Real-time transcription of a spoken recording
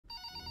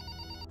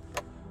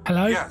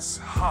Hello? Yes,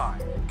 hi.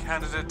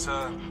 Candidate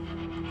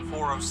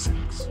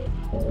 406.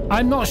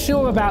 I'm not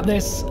sure about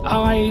this.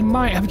 I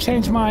might have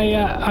changed my,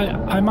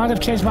 I might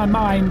have changed my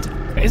mind.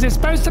 Is it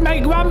supposed to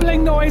make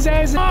rumbling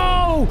noises?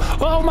 Oh!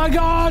 Oh my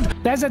god!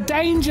 There's a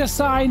danger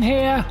sign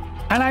here.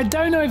 And I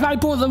don't know if I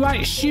bought the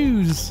right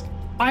shoes.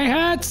 I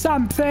heard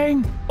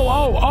something.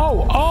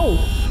 Oh!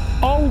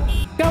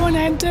 Go on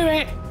then, do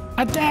it.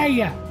 I dare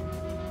you.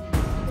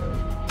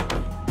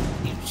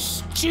 You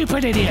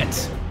stupid idiot.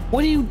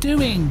 What are you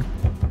doing?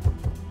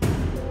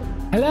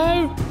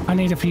 Hello? I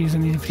need a fuse,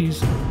 And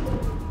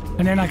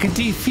then I can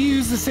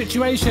defuse the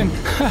situation.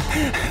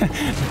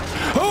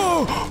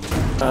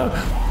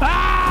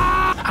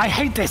 I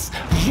hate this.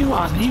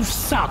 You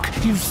suck.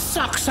 You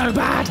suck so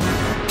bad.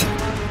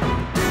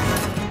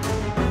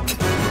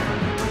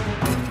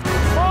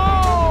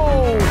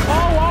 Oh!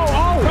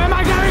 Where am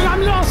I going?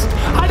 I'm lost.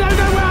 I don't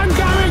know where I'm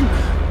going.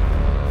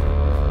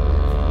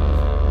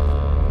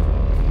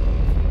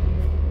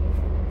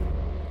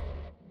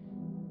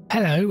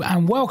 Hello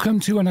and welcome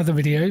to another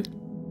video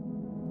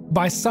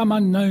by some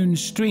unknown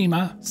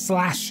streamer /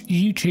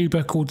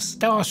 YouTuber called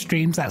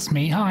StarrStreams. That's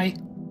me. Hi.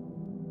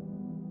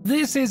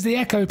 This is the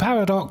Echo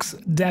Paradox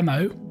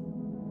demo,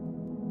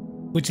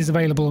 which is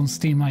available on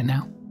Steam right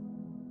now.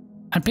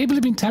 And people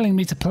have been telling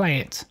me to play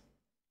it,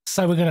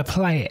 so we're going to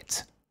play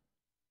it.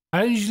 I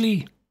don't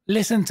usually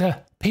listen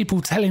to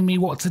people telling me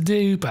what to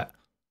do, but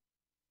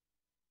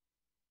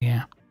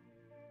yeah,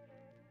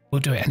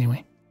 we'll do it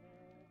anyway.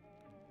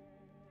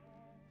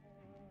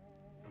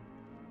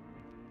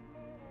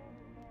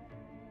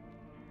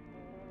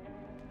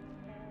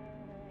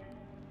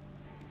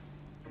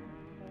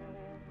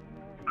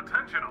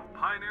 Attention all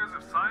pioneers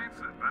of science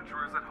and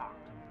adventurers at heart.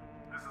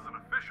 This is an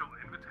official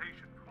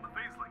invitation from the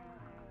Phaseling,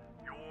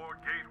 your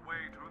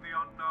gateway to the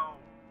unknown.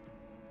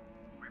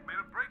 We've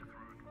made a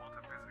breakthrough in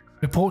quantum physics.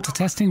 Report to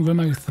testing room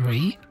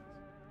 03.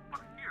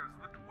 But here's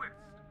the twist.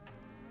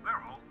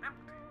 They're all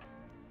empty.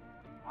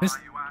 Why, This,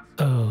 you ask?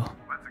 oh,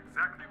 That's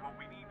exactly what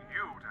we need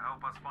you to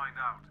help us find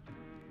out.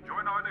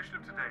 Join our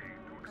initiative today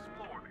to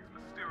explore these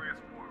mysterious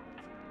worlds,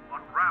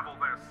 unravel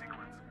their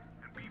secrets,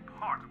 and be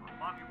part of a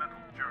monumental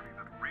journey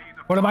that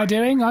redefines. what am I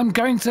doing? I'm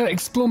going to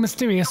explore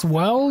mysterious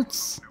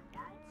worlds. New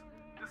worlds.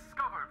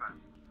 Discover them.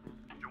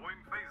 Join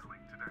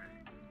Phaseling today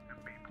and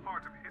be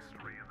part of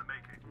history in the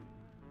making.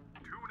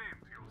 Tune in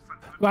to your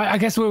sensitive. Right, I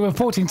guess we're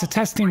reporting to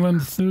testing room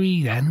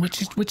 3 then,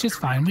 which is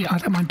fine. I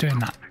don't mind doing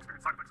that.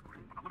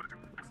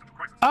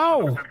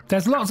 Oh,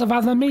 there's lots of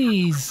other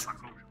me's.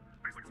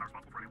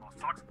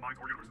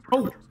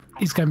 Oh,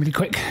 he's going really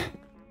quick.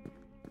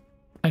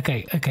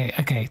 Okay.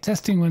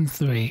 Testing room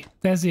 3.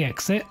 There's the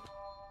exit.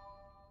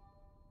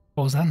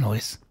 What was that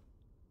noise?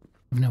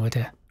 I have no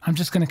idea. I'm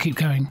just going to keep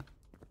going.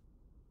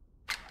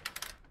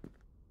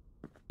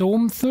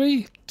 Dorm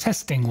 3?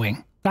 Testing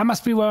wing. That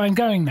must be where I'm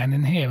going then,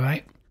 in here,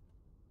 right?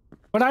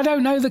 But I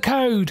don't know the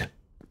code,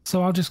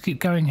 so I'll just keep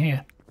going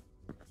here.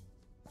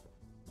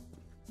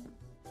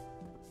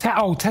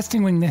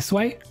 Testing wing this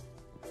way.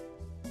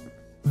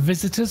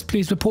 Visitors,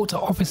 please report to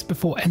office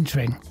before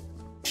entering.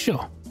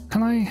 Sure.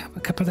 Can I have a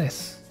cup of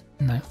this?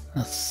 No,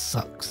 that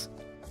sucks.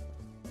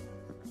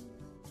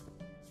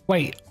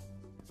 Wait.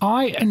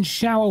 Eye and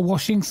shower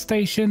washing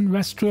station,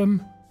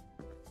 restroom.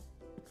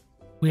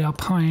 We are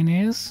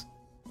pioneers.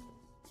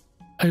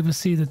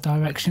 Oversee the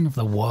direction of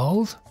the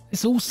world.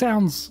 This all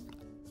sounds...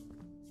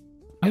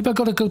 I hope I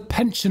got a good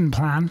pension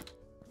plan.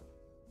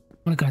 I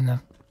want to go in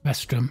the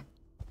restroom.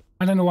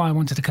 I don't know why I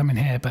wanted to come in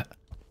here, but...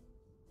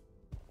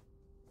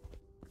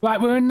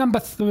 Right, we're in number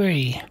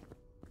 3.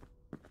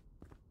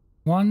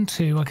 1,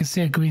 2, I can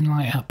see a green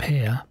light up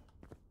here.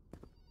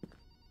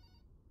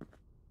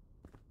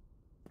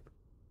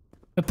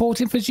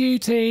 Reporting for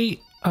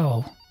duty.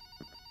 Oh.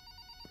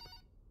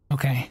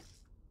 Okay.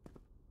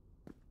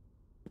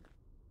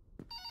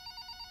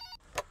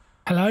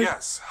 Hello?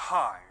 Yes,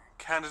 hi.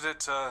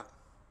 Candidate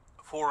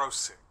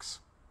 406.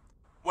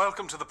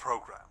 Welcome to the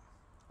program.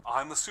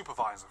 I'm the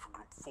supervisor for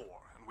Group 4,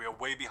 and we are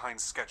way behind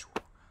schedule.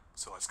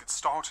 So let's get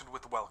started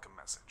with the welcome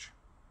message.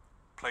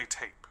 Play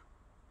tape.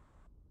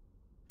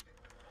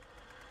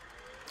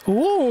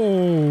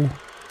 Ooh.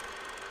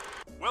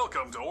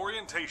 Welcome to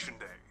Orientation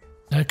Day.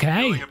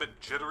 Okay. Feeling a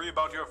bit jittery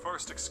about your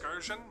first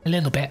excursion? A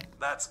little bit.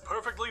 That's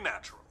perfectly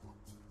natural.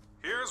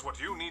 Here's what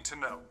you need to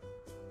know.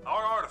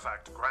 Our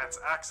artifact grants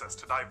access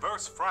to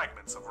diverse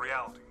fragments of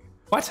reality.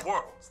 What?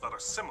 Worlds that are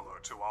similar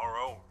to our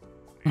own.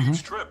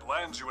 Each trip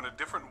lands you in a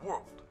different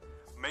world,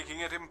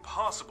 making it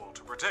impossible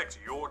to predict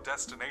your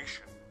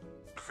destination.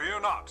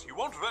 Fear not, you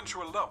won't venture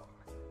alone.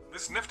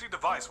 This nifty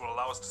device will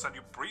allow us to send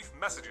you brief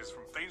messages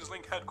from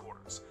Phaseling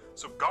headquarters,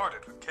 so guard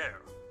it with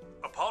care.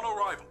 Upon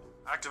arrival,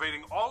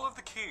 activating all of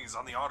the keys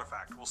on the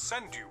artifact will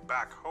send you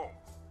back home.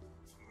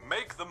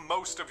 Make the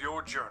most of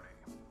your journey.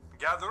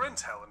 Gather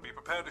intel and be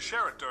prepared to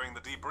share it during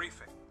the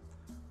debriefing.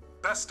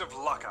 Best of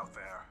luck out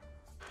there.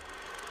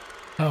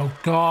 Oh,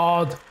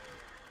 God.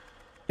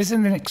 This is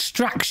an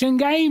extraction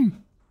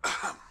game?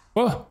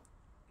 Oh.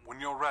 When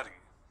you're ready,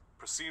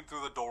 proceed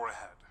through the door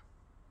ahead.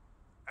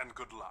 And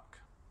good luck.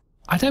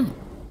 I don't...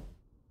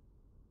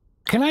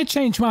 Can I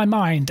change my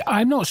mind?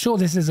 I'm not sure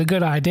this is a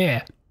good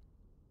idea.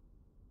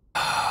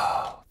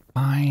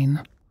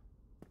 Fine.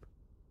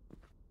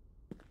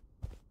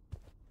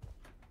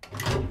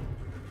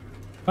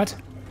 What?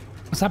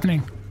 What's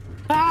happening?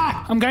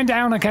 Ah! I'm going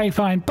down. Okay,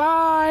 fine.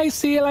 Bye!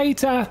 See you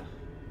later.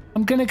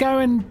 I'm gonna go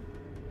and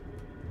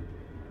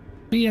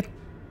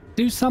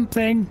do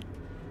something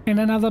in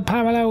another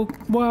parallel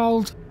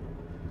world,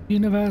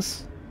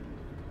 universe.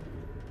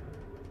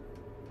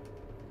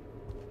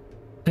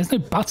 There's no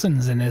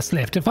buttons in this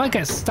lift. If I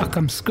get stuck,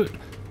 I'm screwed.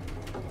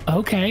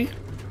 Okay.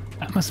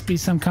 That must be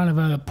some kind of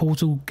a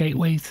portal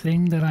gateway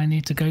thing that I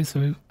need to go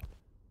through.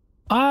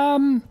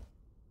 I'm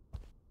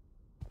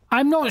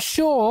not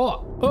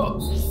sure.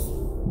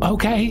 Oh.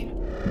 Okay.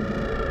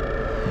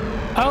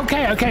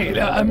 Okay.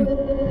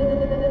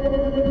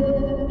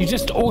 You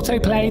just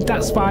auto-played,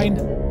 that's fine.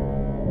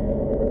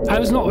 I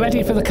was not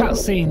ready for the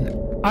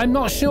cutscene. I'm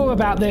not sure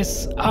about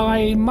this.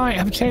 I might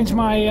have changed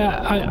my,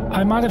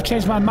 I might have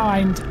changed my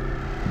mind.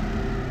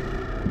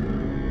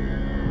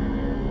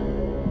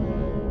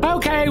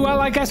 Okay,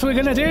 well, I guess we're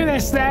gonna do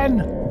this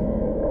then.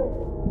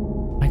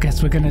 I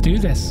guess we're gonna do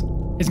this.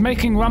 It's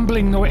making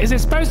rumbling noise. Is it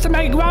supposed to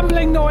make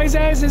rumbling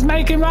noises? It's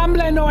making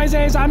rumbling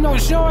noises. I'm not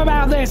sure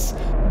about this.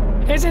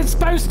 Is it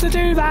supposed to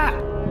do that?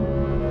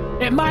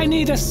 It might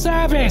need a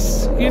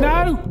service, you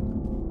know?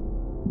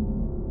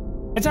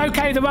 It's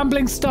okay, the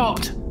rumbling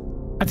stopped.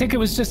 I think it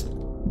was just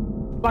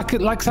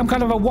like some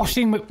kind of a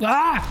washing.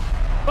 Ah!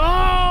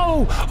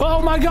 Oh!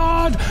 Oh my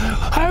God!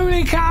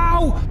 Holy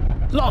cow!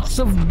 Lots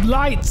of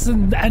lights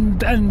and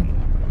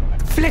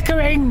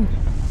flickering.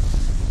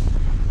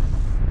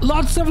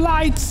 Lots of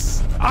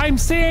lights. I'm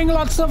seeing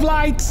lots of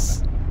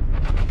lights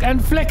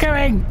and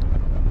flickering.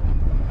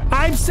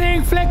 I'm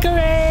seeing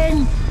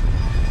flickering.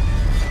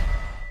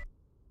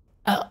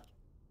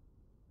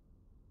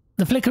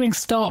 The flickering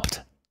stopped.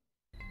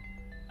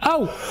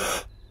 Oh.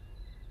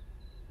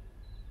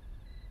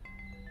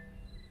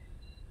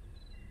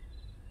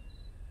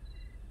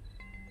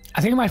 I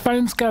think my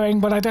phone's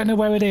going, but I don't know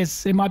where it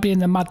is. It might be in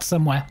the mud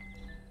somewhere.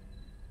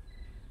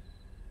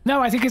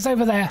 No, I think it's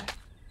over there.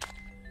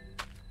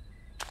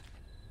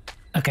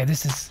 Okay,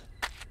 this is...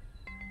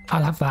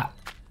 I'll have that.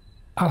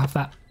 I'll have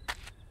that.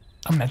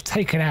 I'm gonna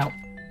take it out.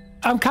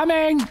 I'm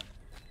coming!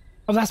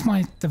 Oh, that's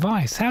my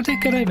device. How did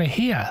it get over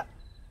here?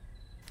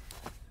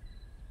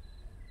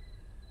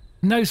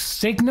 No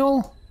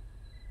signal?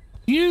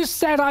 You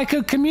said I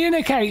could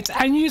communicate,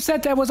 and you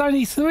said there was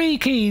only 3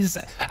 keys,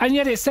 and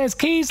yet it says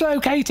keys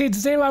located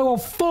 0 or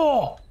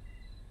 4.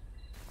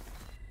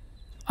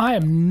 I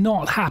am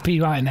not happy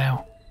right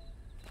now.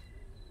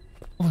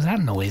 What was that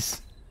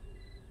noise?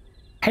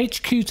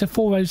 HQ to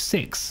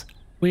 406.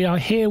 We are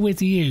here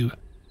with you.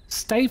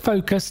 Stay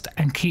focused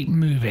and keep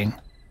moving.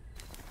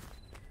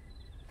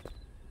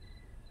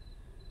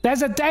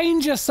 There's a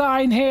danger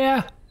sign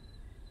here.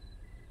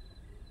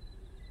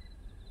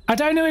 I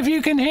don't know if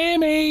you can hear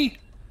me.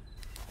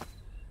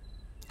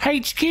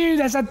 HQ,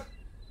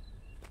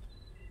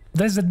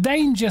 there's a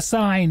danger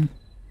sign.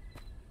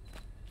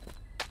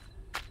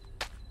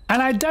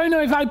 And I don't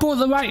know if I bought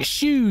the right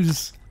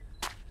shoes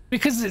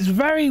because it's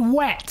very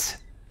wet.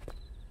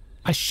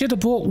 I should have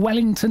bought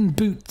Wellington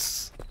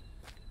boots.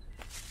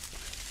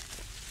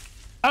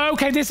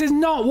 Okay, this is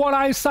not what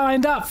I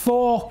signed up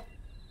for.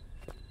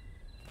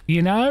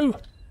 You know?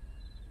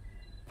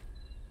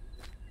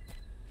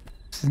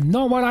 This is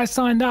not what I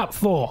signed up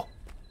for.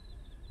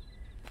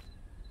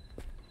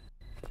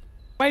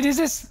 Wait, is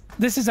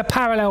this is a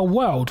parallel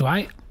world,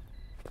 right?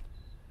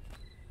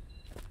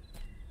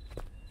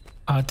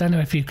 I don't know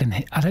if you can,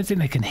 I don't think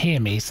they can hear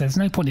me, so there's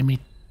no point in me.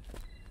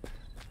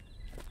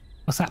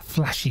 What's that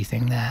flashy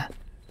thing there?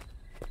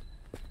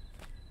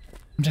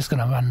 I'm just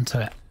gonna run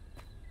to it.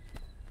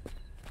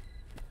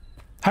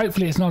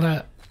 Hopefully it's not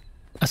a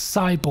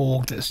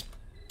cyborg that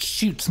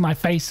shoots my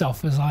face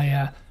off as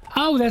I,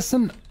 oh, there's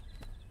some,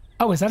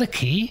 oh, is that a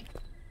key?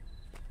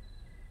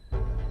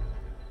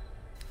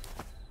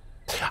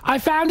 I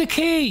found a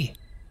key!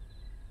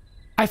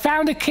 I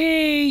found a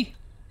key!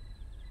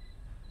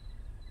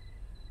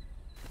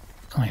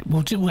 Alright,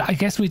 well, I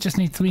guess we just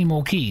need 3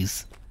 more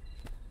keys.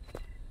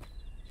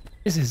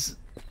 This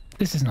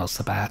is not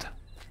so bad.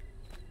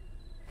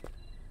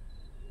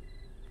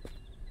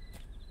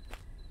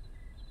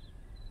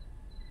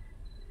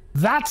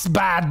 That's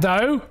bad,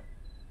 though!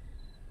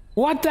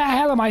 What the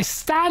hell am I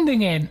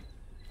standing in?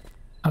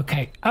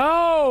 Okay.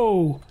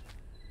 Oh!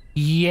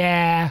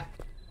 Yeah.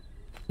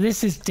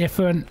 This is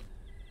different.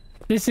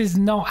 This is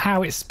not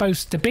how it's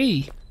supposed to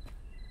be.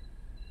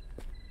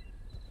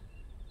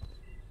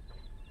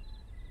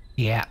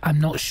 Yeah, I'm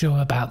not sure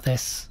about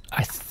this.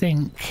 I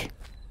think...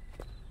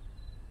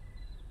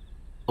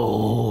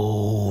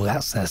 Oh,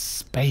 that's a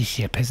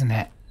spaceship, isn't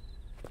it?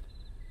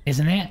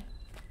 Isn't it?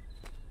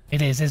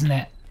 It is, isn't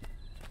it?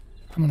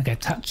 I'm gonna go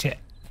touch it.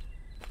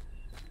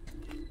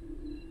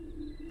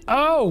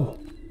 Oh!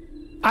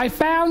 I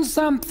found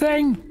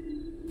something!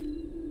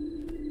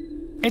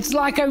 It's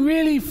like a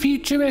really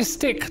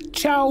futuristic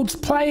child's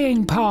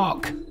playing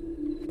park.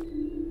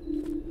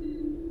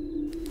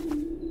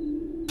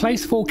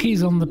 Place 4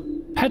 keys on the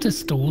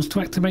pedestals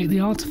to activate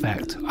the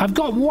artifact. I've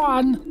got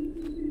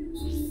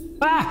one.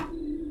 Ah!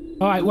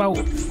 All right, well,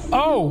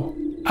 oh,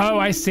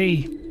 I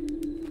see.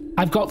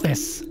 I've got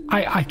this.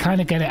 I kind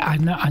of get it. I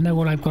know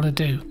what I've got to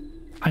do.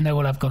 I know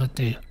what I've got to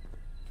do.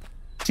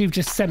 So you've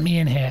just sent me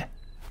in here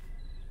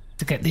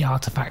to get the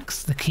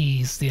artifacts, the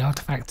keys, the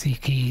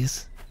artifacty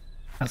keys.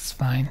 That's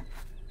fine.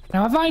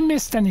 Now, have I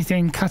missed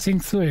anything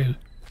cutting through?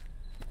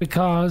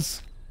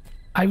 Because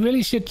I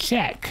really should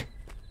check,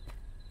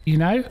 you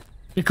know?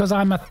 Because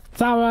I'm a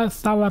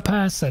thorough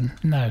person.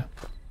 No,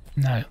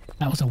 that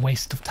was a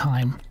waste of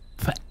time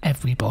for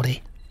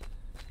everybody.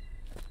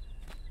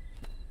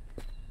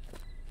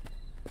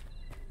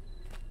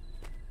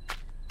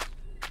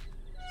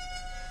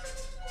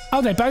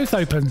 Oh, they're both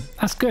open.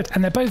 That's good.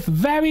 And they're both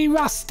very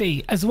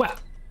rusty as well.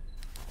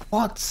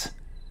 What?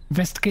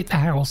 Investigate the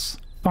house.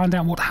 Find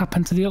out what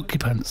happened to the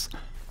occupants.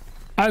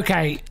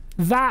 Okay,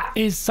 that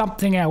is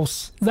something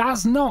else.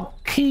 That's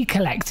not key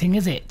collecting,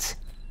 is it?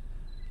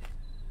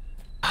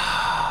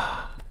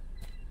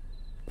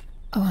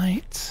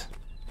 Right.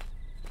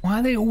 Why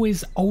are they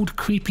always old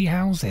creepy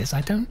houses?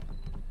 I don't...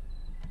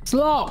 It's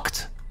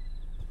locked!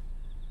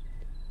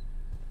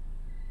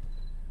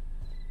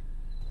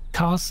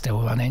 Car's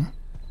still running.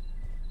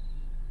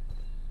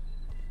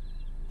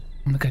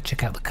 I'm gonna go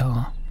check out the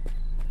car.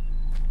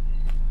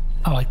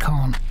 Oh, I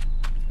can't.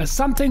 But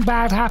something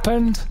bad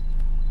happened.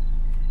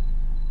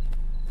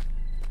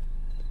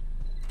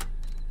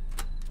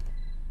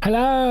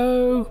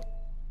 Hello?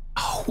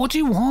 Oh, what do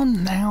you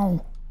want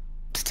now?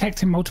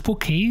 Detecting multiple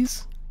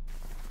keys?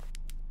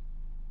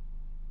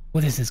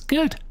 Well, this is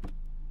good.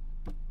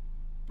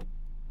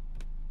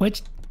 Where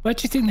do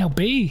you think they'll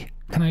be?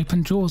 Can I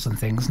open drawers and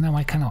things? No,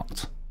 I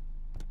cannot.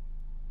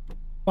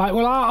 Right,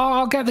 well,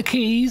 I'll get the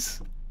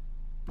keys.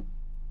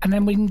 And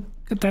then we can...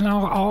 Then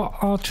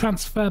I'll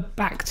transfer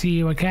back to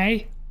you,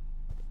 okay?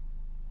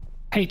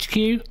 HQ?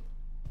 You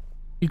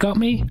got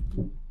me?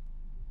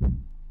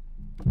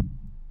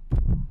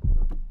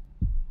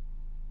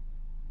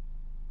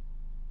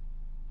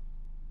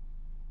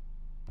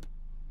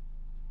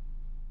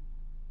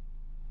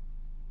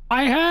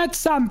 I heard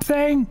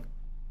something!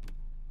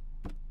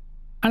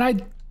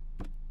 And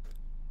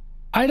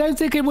I don't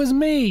think it was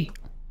me!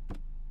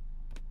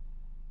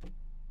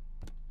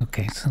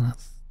 Okay, so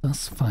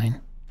that's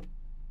fine.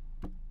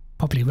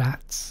 Probably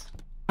rats.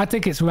 I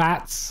think it's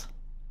rats.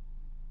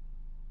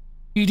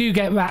 You do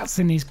get rats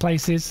in these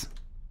places.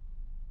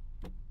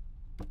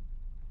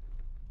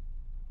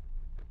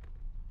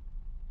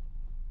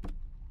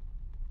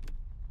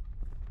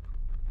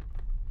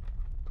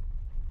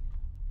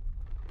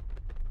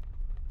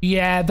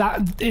 Yeah,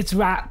 it's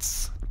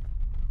rats.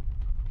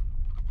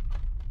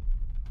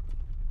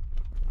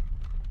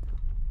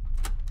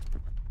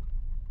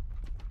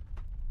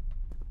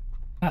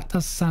 That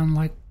does sound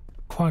like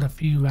quite a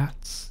few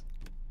rats.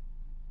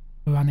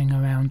 Running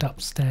around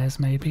upstairs,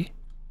 maybe.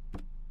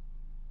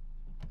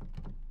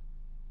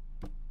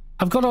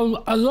 I've got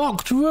a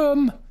locked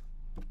room,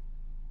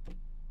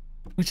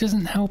 which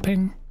isn't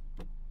helping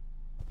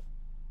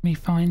me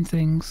find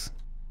things.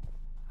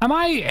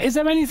 Is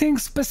there anything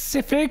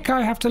specific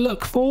I have to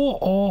look for,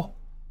 or?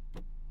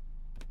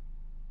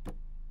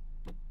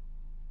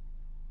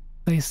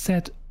 They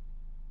said,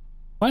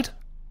 what?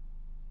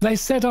 They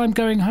said I'm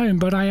going home,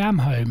 but I am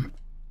home.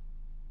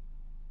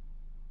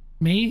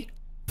 Me,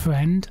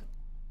 friend,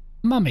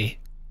 mummy.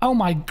 Oh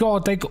my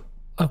god, they got...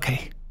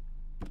 Okay.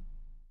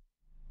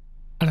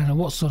 I don't know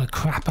what sort of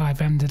crap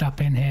I've ended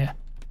up in here.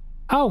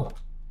 Oh!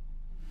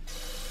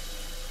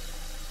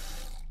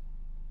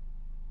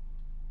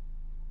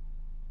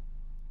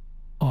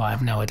 Oh, I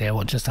have no idea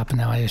what just happened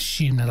now. I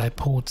assume that I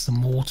poured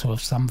some water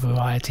of some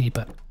variety,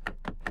 but...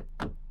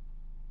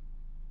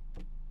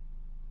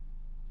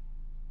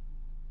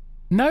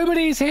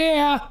 Nobody's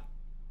here!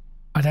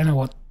 I don't know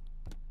what...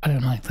 I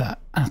don't like that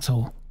at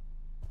all.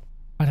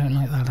 I don't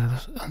like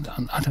that.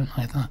 I don't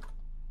like that.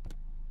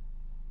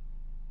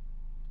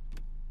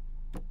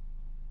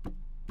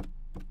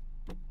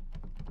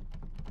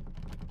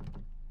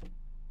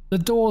 The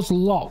door's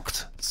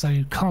locked, so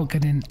you can't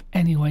get in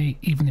anyway,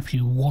 even if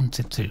you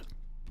wanted to.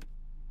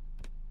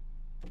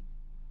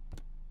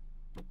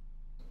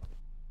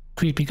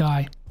 Creepy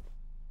guy.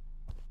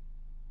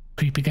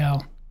 Creepy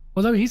girl.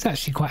 Although he's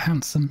actually quite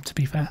handsome, to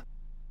be fair.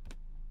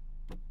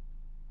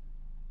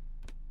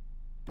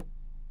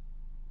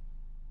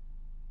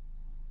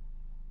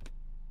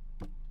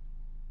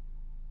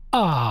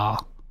 Ah.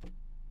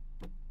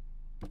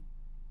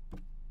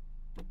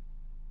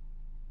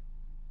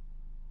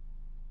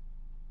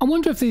 I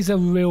wonder if these are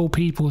real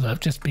people that have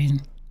just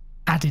been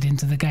added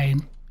into the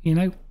game, you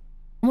know?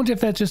 I wonder if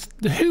they're just...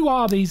 Who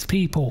are these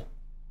people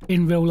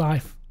in real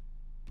life?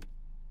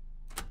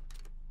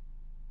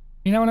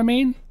 You know what I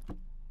mean?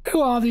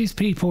 Who are these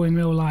people in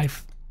real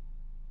life?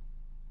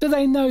 Do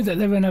they know that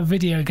they're in a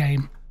video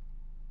game?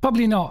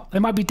 Probably not. They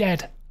might be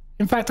dead.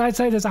 In fact, I'd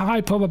say there's a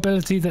high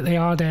probability that they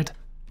are dead.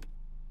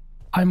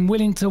 I'm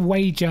willing to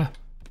wager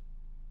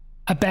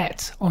a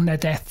bet on their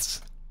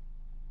deaths.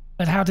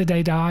 But how did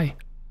they die?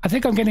 I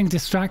think I'm getting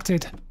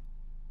distracted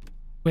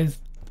with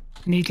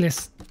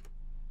needless.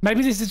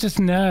 Maybe this is just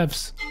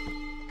nerves.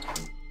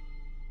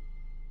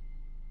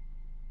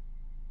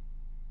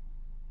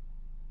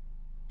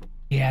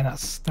 Yeah,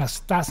 that's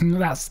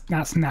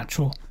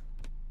natural.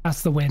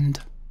 That's the wind.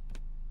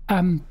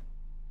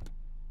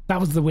 That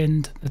was the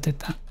wind that did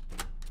that.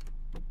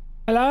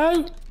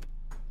 Hello?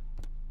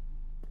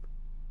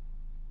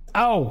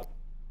 Oh,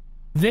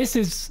 this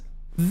is.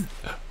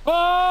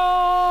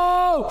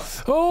 Oh!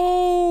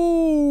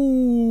 Oh!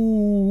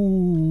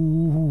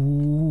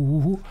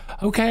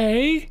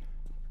 Okay.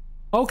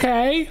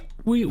 Okay.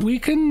 We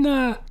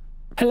can.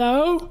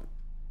 Hello?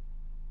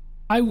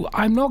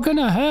 I'm not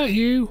gonna hurt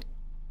you.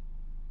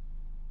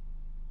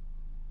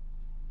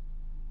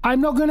 I'm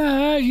not gonna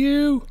hurt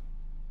you.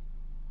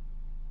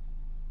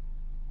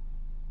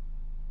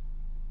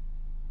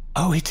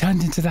 Oh, he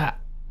turned into that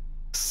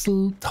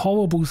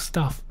horrible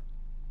stuff.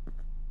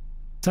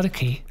 Is that a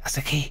key? That's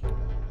a key.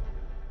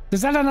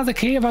 Is that another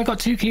key? Have I got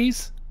 2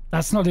 keys?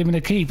 That's not even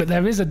a key, but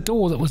there is a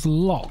door that was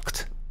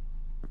locked.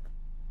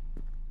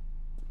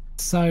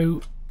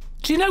 So,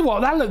 do you know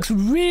what? That looks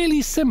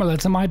really similar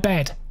to my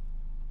bed.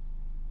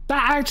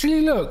 That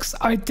actually looks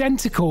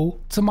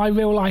identical to my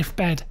real life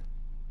bed.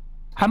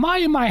 Am I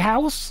in my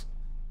house?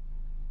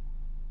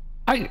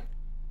 I'm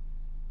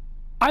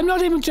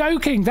not even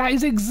joking. That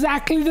is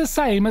exactly the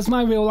same as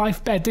my real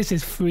life bed. This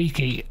is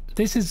freaky.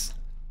 This is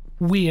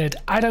weird.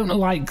 I don't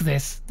like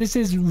this. This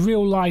is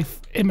real life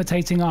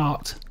imitating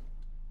art.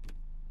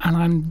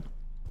 And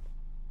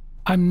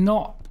I'm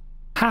not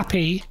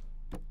happy.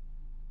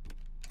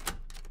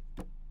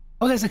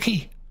 Oh, there's a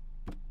key.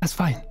 That's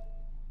fine.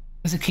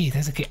 There's a key.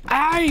 There's a key.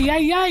 Ay,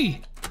 ay,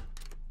 ay!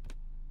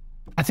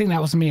 I think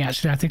that was me,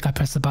 actually. I think I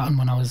pressed the button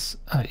when I was,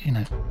 you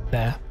know,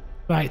 there.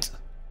 Right.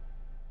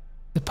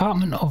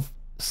 Department of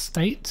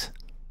State.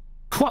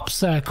 Crop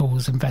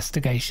circles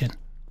investigation.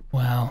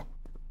 Well,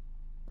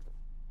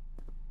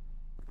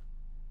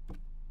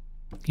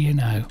 you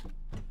know.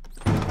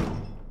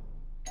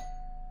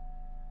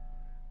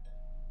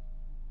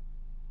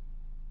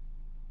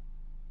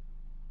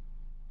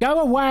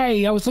 Go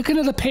away! I was looking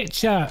at the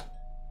picture.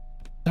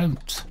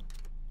 Don't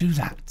do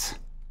that.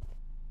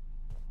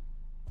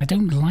 I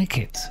don't like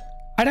it.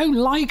 I don't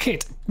like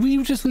it. Will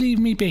you just leave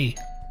me be?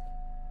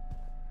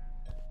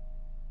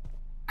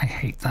 I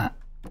hate that.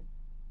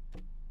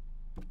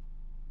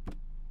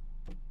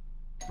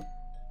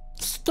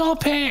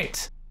 Stop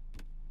it!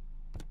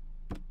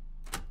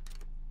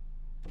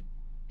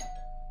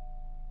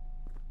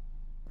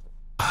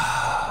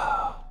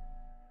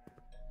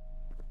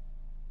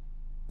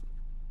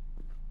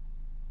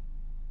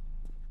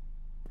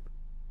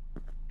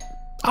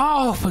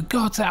 Oh, for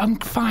God's sake, I'm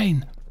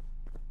fine.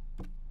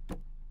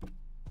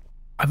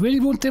 I really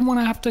didn't want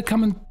to have to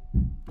come and...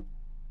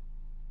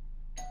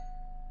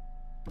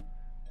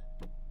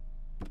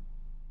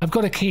 I've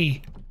got a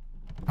key.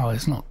 Oh,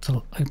 it's not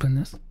to open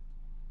this.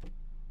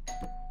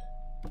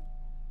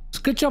 It's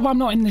a good job I'm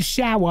not in the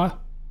shower.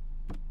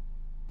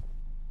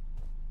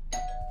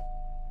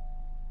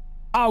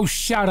 Oh,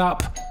 shut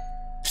up.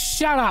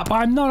 Shut up.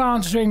 I'm not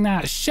answering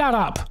that. Shut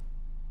up.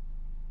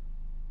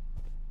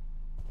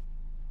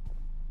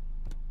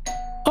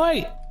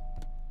 Oi.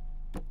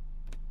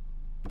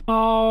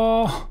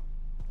 Oh.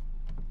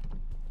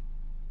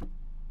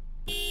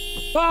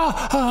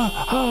 Ah,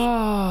 ah,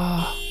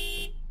 ah.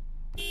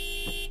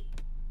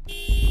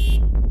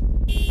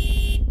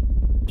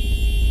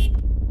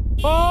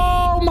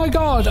 Oh my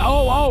God.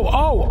 Oh, oh,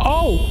 oh,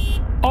 oh.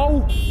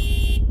 Oh.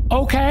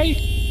 Okay.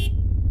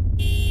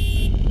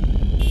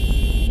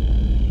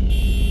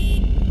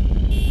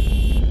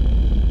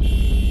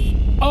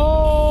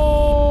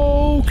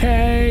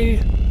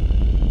 Okay.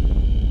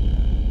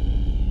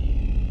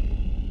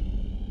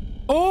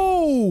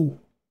 Oh!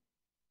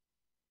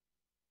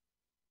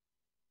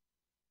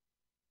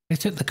 They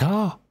took the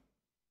car.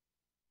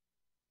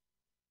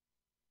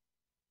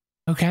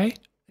 Okay.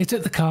 They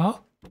took the car.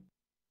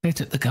 They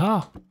took the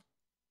car.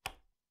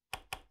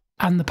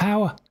 And the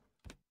power.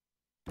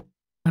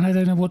 And I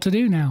don't know what to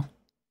do now.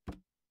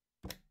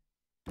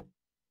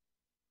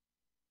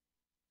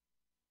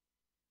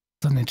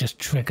 Something just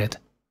triggered.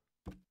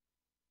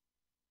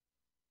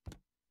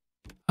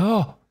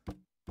 Oh!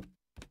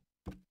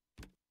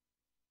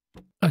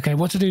 Okay,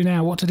 what to do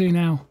now? What to do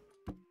now?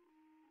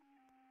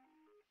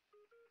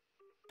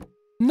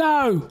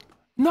 No!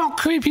 Not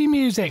creepy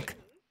music!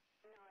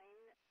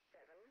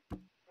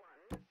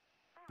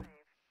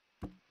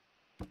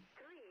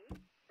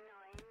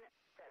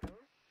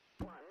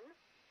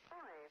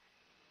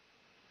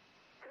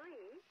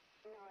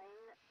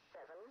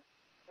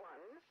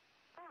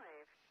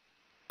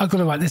 I've got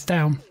to write this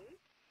down.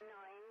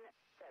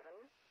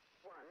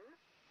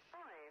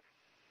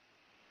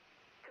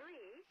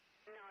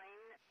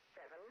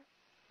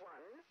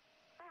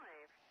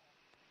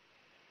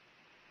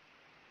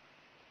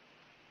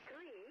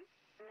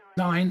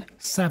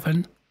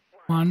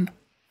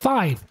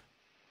 9715.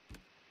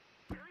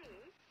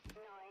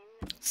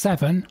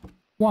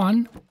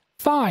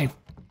 715.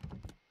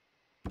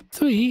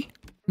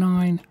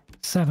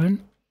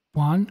 39715.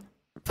 1,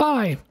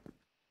 5.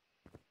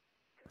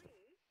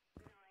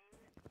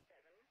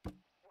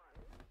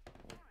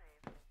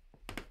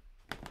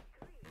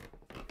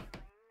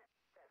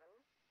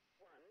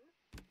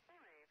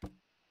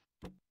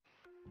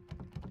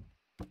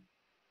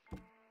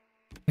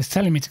 It's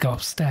telling me to go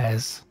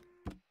upstairs.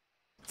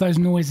 Those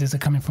noises are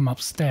coming from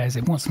upstairs.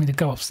 It wants me to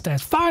go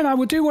upstairs. Fine, I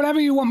will do whatever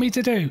you want me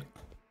to do.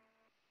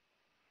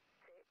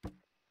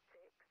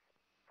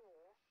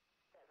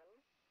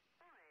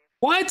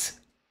 What?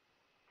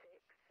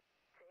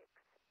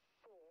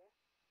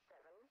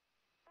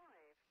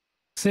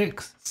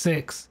 6,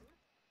 6,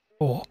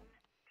 4.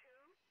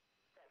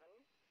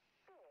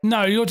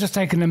 No, you're just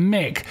taking a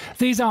mick.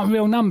 These aren't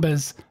real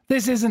numbers.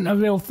 This isn't a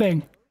real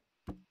thing.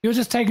 You're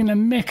just taking a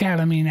mick out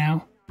of me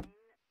now.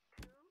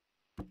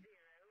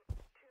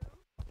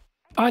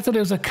 I thought it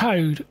was a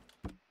code,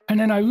 and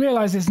then I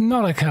realised it's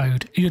not a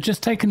code. You're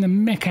just taking the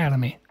mick out of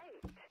me. 8,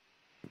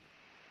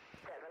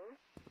 7,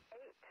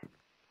 8,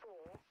 4,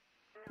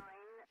 9,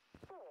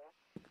 4,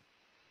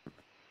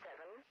 7,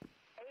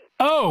 8,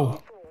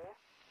 Oh! 4,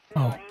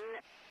 Oh. 9.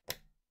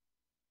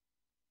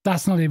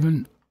 That's not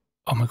even...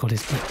 Oh my god,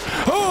 it's...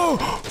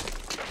 Oh!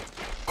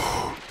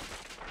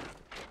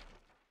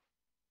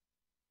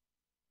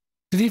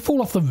 Did he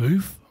fall off the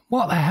roof?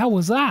 What the hell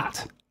was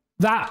that?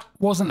 That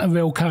wasn't a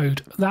real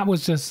code. That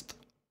was just...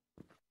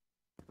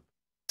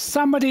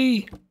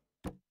 somebody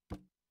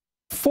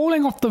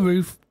falling off the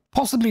roof,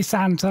 possibly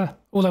Santa,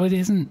 although it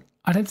isn't.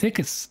 I don't think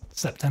it's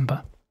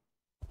September.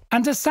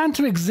 And does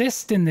Santa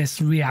exist in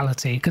this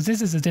reality? Because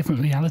this is a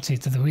different reality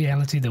to the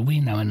reality that we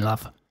know and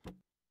love.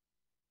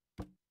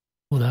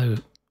 Although,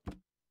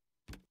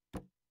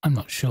 I'm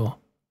not sure.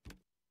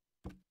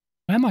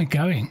 Where am I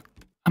going?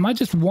 Am I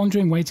just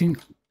wandering, waiting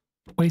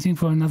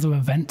for another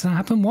event to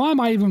happen? Why am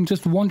I even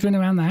just wandering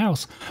around the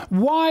house?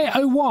 Why,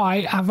 oh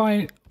why, have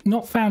I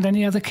not found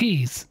any other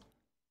keys?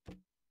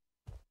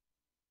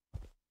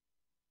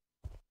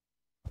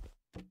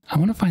 I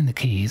want to find the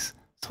keys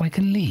so I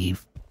can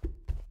leave.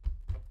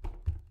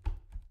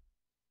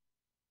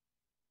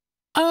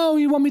 Oh,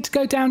 you want me to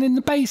go down in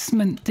the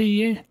basement, do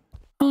you?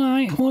 All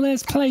right, well,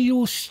 let's play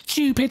your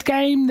stupid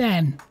game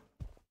then.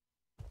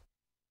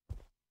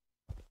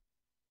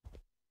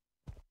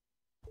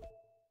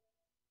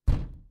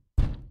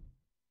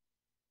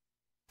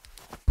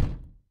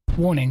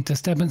 Warning,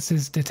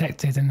 disturbances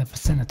detected in the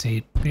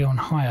vicinity. Be on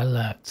high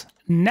alert.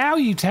 Now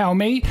you tell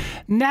me.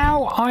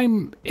 Now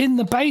I'm in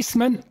the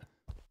basement.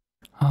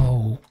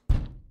 Oh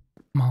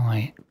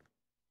my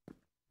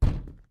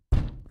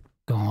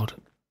God.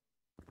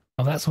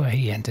 Oh, that's where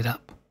he ended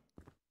up.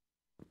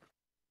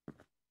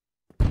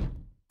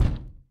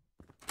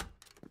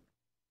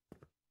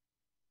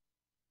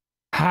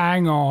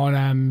 Hang on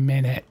a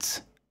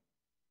minute.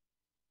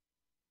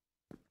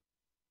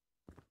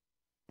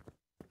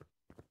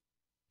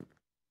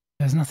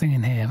 There's nothing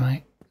in here,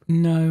 right?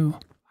 No.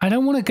 I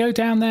don't want to go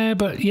down there,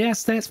 but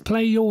yes, let's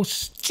play your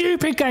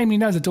stupid game. You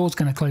know the door's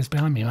going to close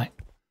behind me, right?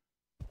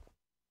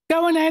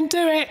 Go on then,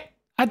 do it.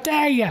 I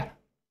dare you.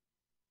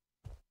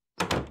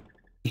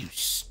 You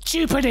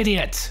stupid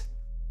idiot.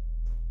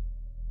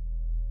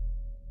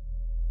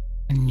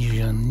 I knew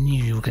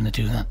you were going to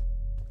do that.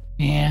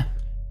 Yeah.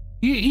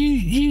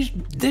 You,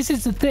 this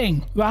is the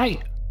thing,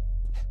 right?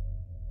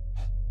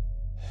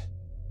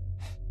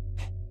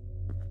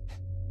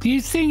 Do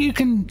you think you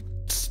can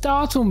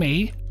startle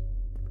me?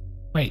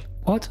 Wait,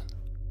 what?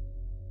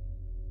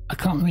 I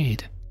can't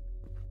read.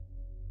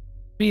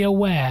 Be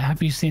aware,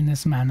 have you seen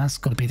this man? That's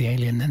got to be the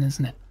alien then,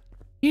 isn't it?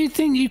 You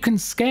think you can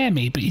scare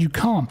me, but you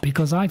can't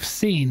because I've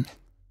seen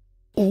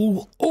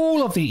all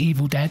of the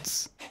Evil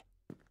Deads.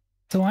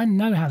 So I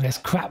know how this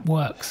crap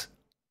works.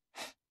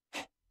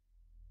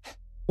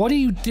 What are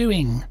you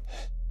doing?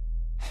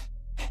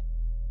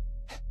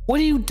 What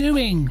are you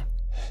doing?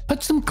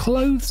 Put some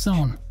clothes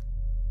on.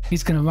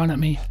 He's going to run at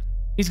me.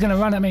 He's going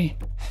to run at me.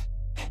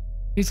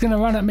 He's going to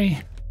run at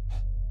me.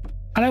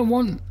 I don't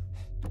want...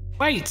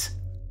 Wait!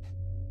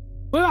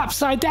 We're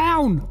upside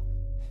down!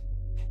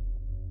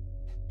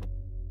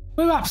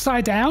 We're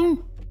upside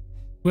down!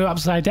 We're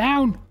upside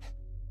down!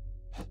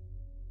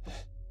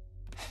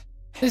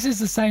 This is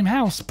the same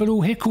house, but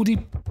all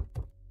hickledy...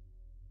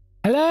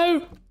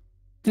 Hello?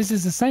 This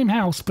is the same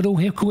house, but all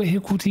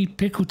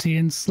hickledy-pickledy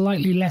and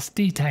slightly less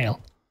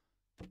detail.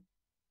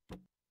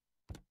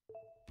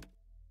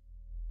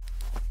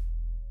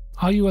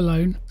 Are you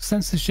alone?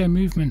 Sensors show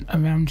movement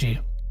around you.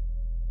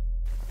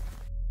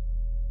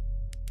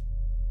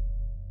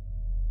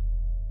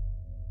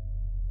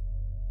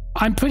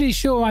 I'm pretty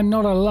sure I'm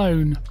not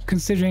alone,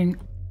 considering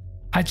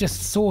I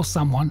just saw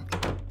someone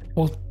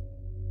or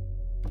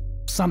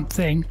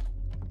something.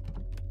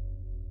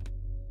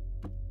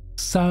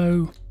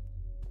 So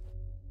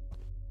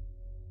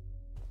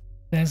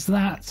there's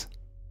that.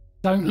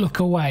 Don't look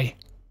away.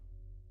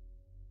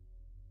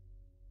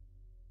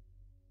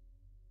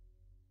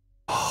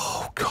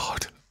 Oh,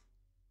 God.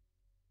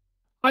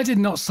 I did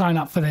not sign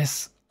up for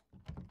this.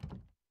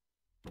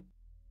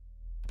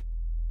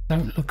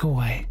 Don't look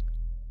away.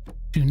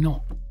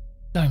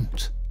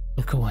 Don't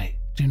look away.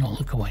 Do not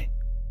look away.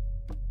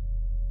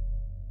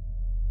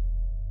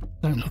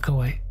 Don't look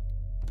away.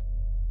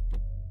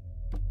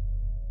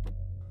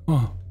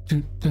 Oh,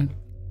 don't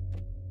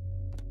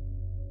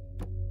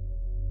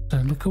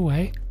look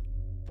away.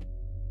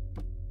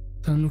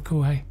 Don't look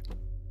away.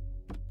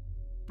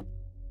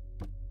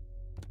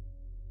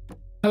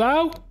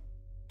 Hello?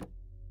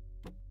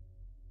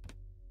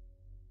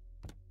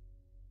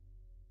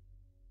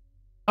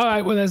 All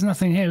right, well, there's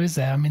nothing here, is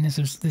there? I mean, this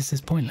is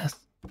pointless.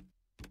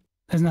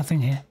 There's nothing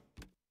here.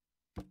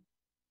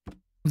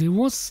 Well, he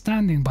was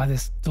standing by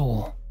this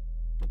door,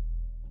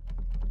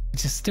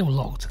 which is still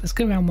locked. Let's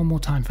go around one more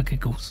time for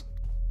giggles.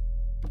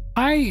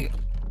 I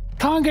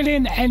can't get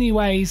in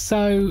anyway,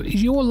 so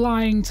you're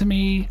lying to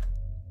me.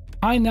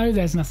 I know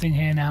there's nothing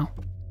here now.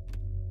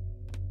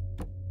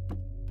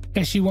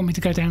 Guess you want me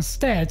to go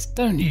downstairs,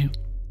 don't you?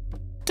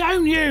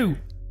 Don't you?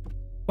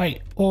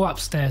 Wait, or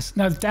upstairs.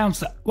 No,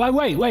 downstairs.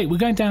 Wait, we're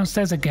going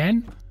downstairs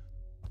again?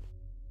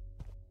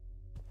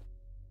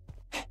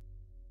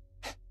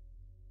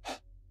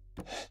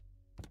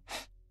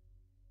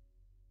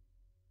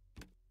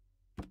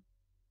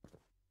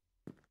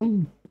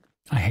 Ooh,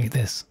 I hate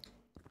this.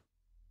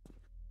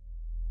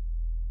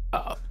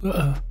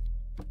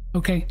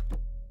 Okay.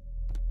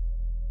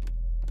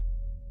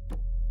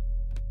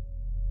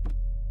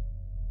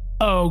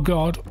 Oh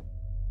God.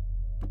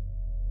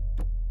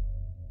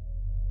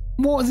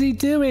 What is he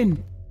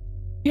doing?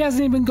 He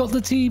hasn't even got the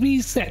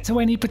TV set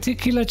to any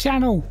particular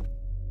channel.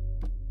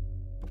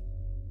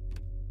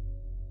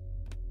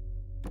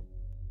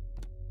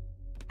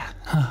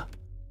 Huh.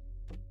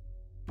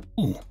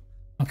 Ooh.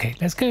 Okay,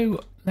 let's go.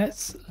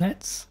 Let's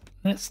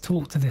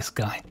talk to this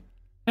guy.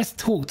 Let's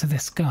talk to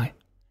this guy.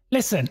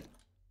 Listen.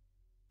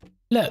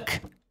 Look.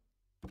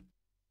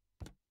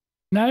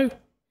 No?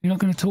 You're not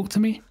going to talk to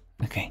me?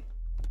 Okay.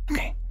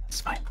 Okay,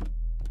 that's fine.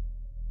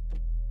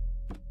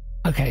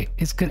 Okay,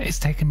 it's good. It's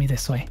taking me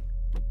this way.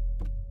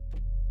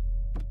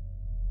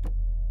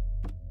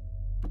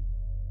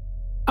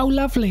 Oh,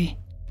 lovely.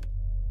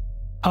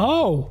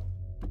 Oh.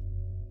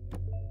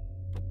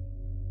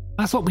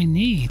 That's what we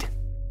need.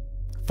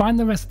 Find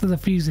the rest of the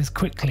fuses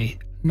quickly.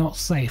 Not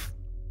safe.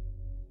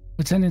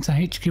 Returning to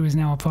HQ is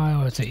now a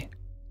priority.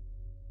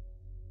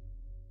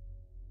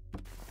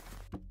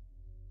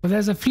 But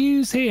there's a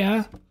fuse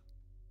here.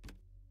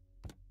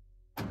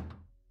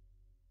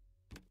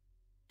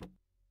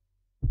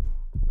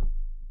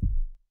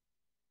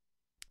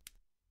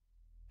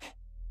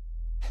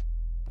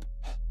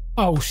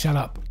 Oh, shut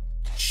up.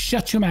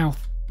 Shut your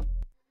mouth.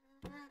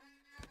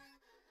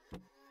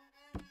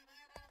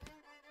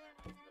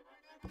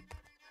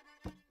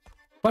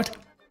 What?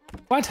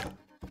 What?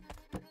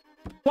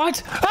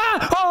 What?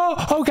 Ah!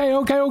 Oh,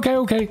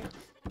 okay.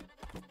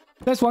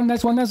 There's one.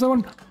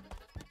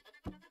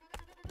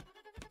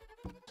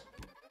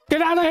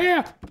 Get out of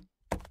here!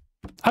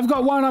 I've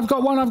got one.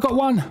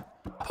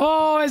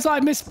 Oh, it's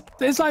like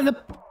the...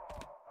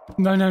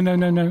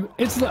 No.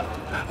 It's the...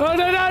 Oh,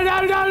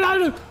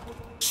 no.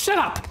 Shut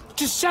up!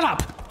 Just shut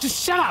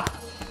up!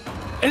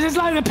 It is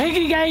like the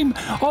piggy game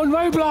on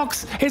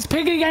Roblox. It's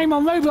piggy game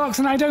on Roblox,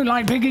 and I don't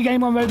like piggy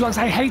game on Roblox.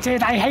 I hate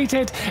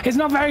it. It's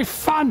not very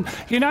fun,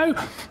 you know?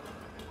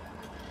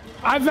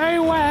 I'm very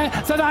aware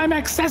that I'm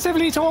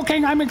excessively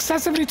talking.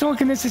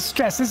 This is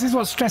stress. This is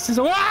what stress is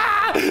all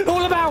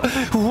about.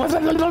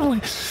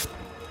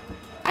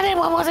 I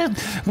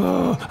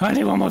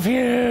need one more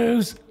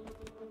fuse.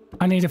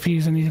 I need a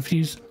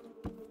fuse.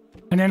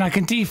 And then I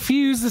can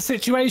defuse the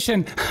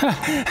situation.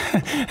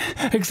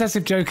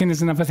 Excessive joking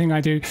is another thing I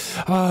do.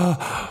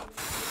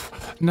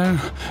 No.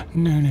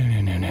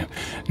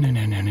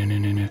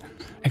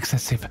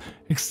 Excessive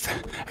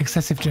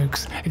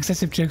jokes.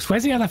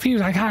 Where's the other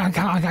fuse? I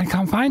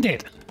can't find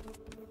it.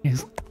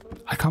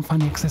 I can't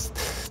find the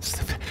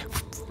excessive.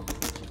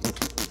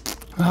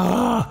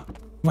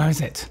 Where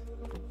is it?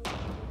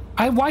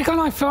 Why can't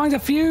I find a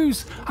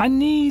fuse? I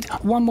need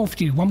one more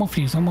fuse. Come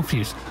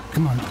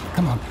on.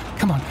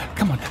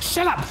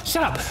 Shut up.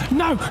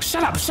 No,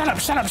 shut up.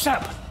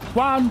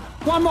 One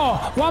more.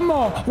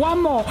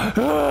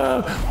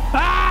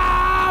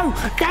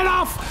 Oh, get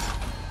off.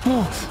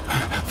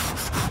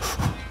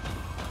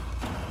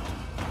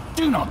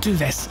 Do not do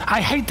this.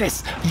 I hate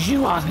this.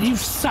 You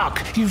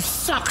suck. You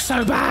suck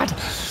so bad.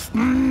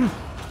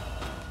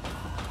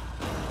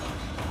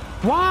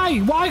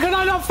 Why can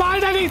I not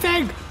find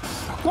anything?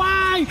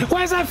 Why?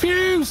 Where's that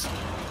fuse?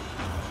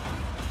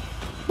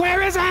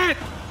 Where is it?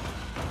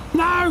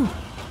 No!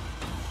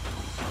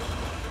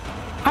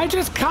 I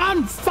just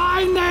can't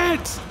find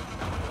it!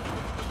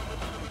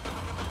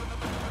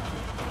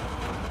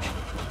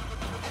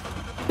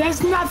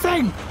 There's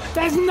nothing!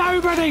 There's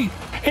nobody!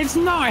 It's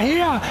not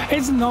here!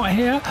 It's not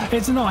here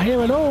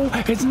at all!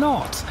 It's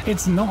not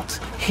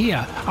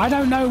here! I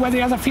don't know where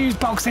the other fuse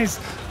box is!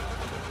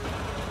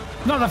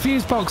 Not the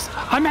fuse box.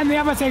 I meant the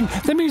other thing.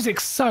 The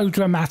music's so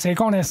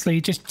dramatic,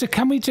 honestly.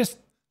 Can we just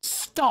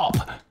stop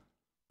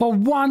for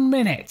 1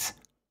 minute?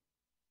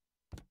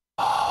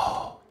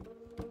 Oh.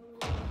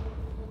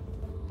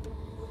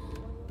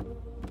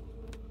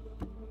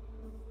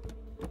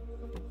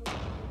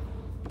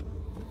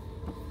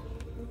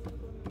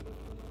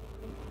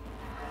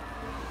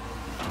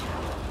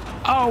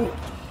 Oh!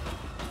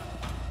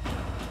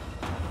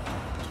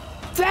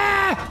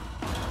 There!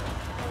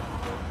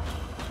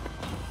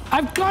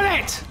 I've got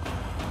it!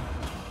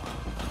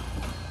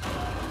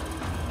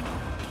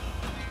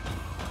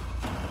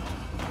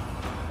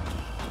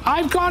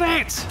 I've got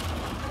it!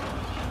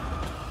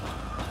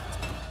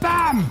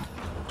 Bam!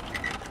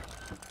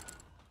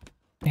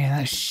 Yeah,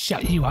 that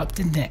shut you up,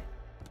 didn't it?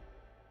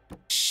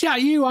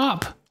 Shut you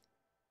up!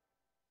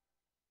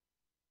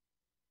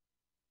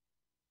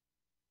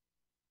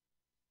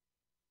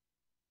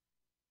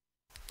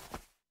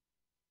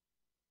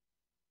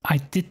 I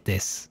did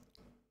this.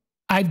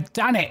 I've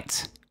done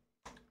it!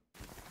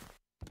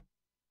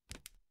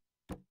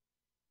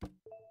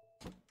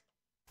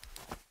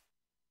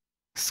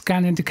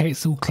 Scan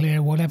indicates all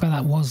clear. Whatever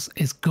that was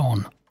is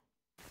gone.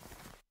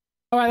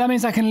 All right, that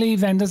means I can leave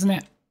then, doesn't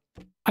it?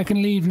 I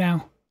can leave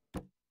now.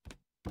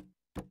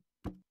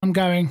 I'm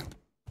going.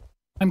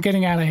 I'm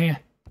getting out of here.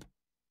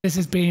 This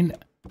has been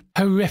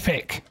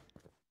horrific.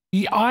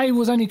 I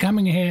was only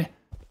coming here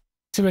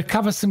to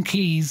recover some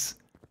keys.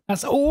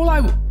 That's all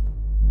I...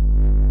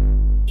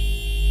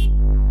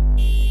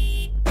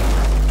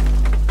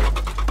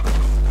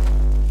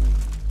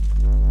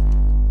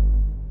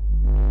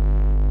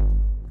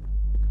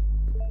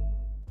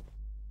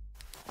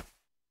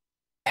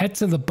 Head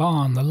to the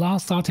barn. The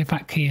last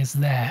artifact key is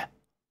there.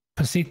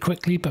 Proceed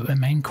quickly, but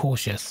remain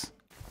cautious.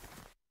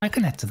 I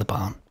can head to the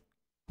barn.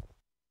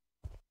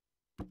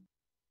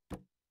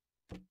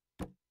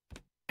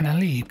 Can I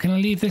leave? Can I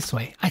leave this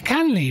way? I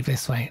can leave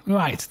this way.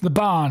 Right, the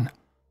barn.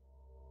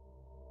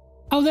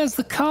 Oh, there's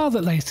the car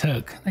that they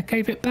took. They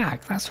gave it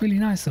back. That's really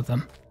nice of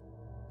them.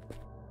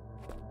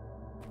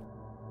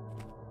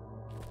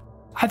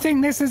 I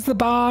think this is the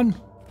barn.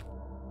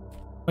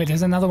 Wait,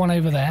 there's another one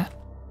over there.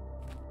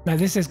 No,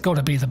 this has got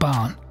to be the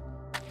barn.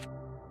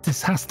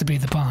 This has to be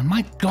the barn.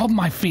 My God,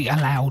 my feet are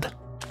loud.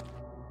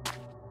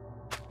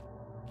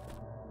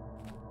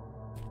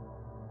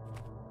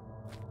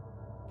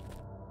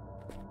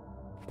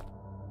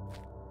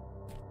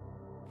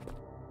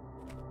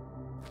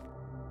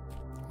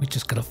 We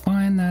just got to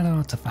find that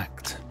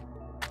artifact.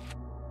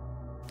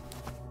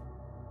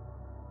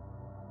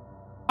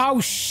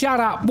 Oh, shut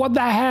up. What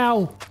the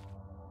hell?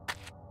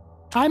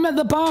 I'm at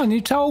the barn.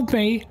 You told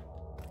me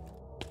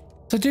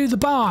to do the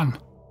barn,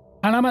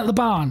 and I'm at the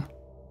barn.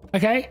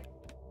 Okay?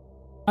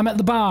 I'm at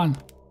the barn.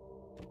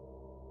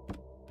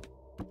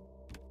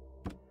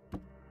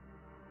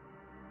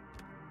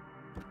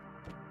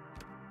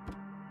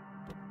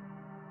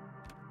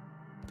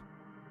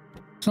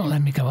 It's not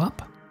letting me go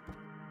up.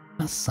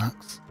 That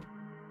sucks.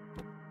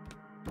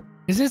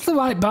 Is this the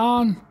right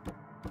barn?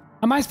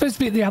 Am I supposed to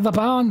be at the other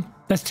barn?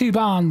 There's two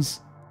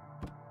barns.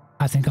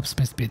 I think I'm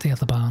supposed to be at the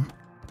other barn.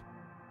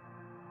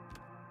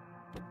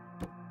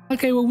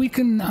 Okay, well, we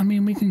can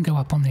go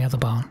up on the other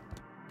barn.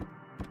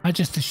 I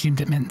just assumed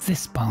it meant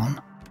this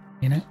barn,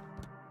 you know?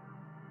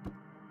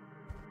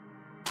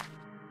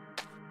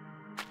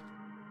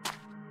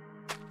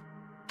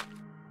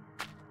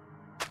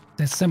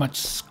 There's so much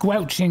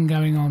squelching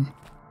going on.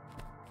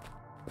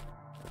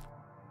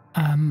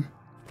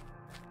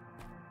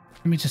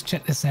 Let me just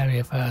check this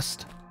area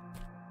first.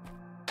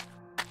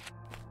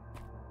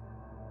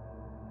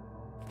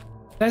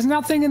 There's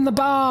nothing in the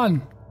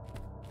barn!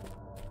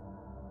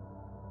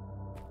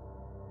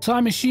 So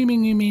I'm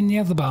assuming you mean the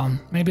other barn.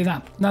 Maybe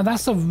that... No,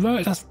 that's a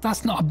road.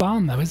 That's not a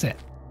barn though, is it?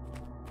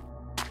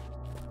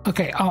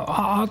 Okay,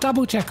 I'll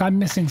double check. I'm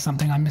missing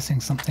something. I'm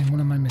missing something. What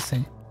am I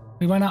missing?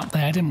 We went up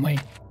there, didn't we?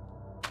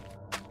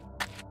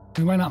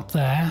 We went up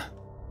there.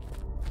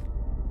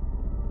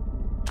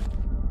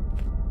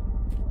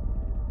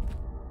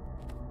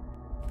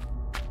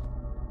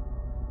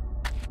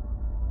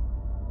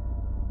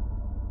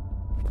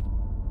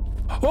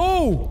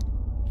 Oh!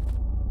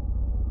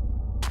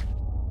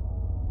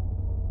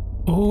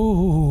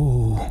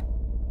 Oh!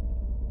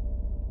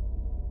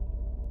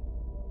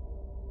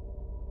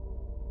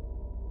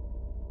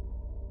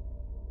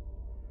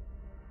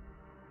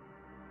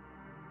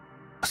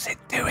 What's it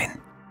doing?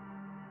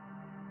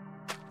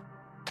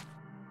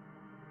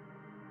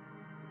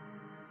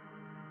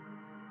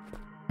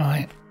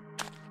 Right.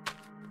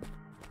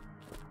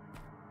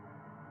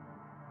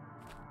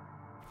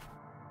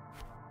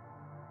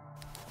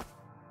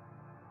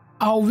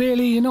 Oh,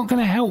 really? You're not going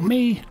to help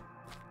me?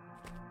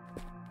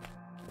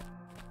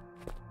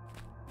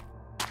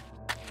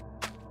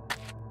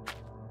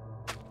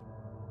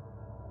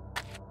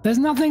 There's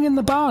nothing in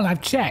the barn.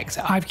 I've checked.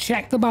 I've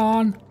checked the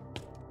barn.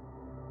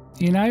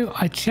 You know,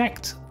 I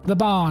checked the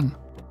barn.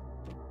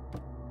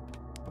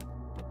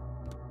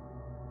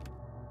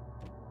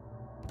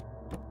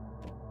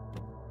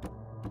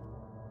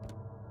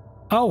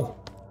 Oh.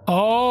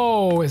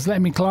 Oh, it's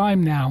letting me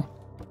climb now.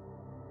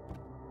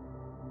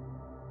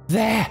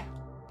 There.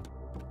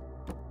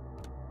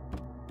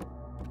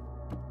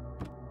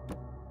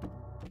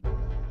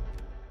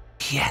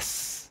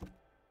 Yes.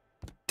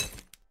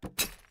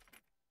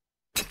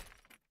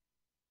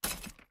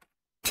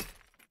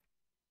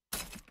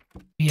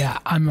 Yeah,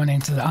 I'm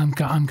running to the... I'm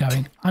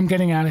going. I'm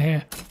getting out of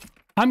here.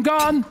 I'm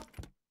gone.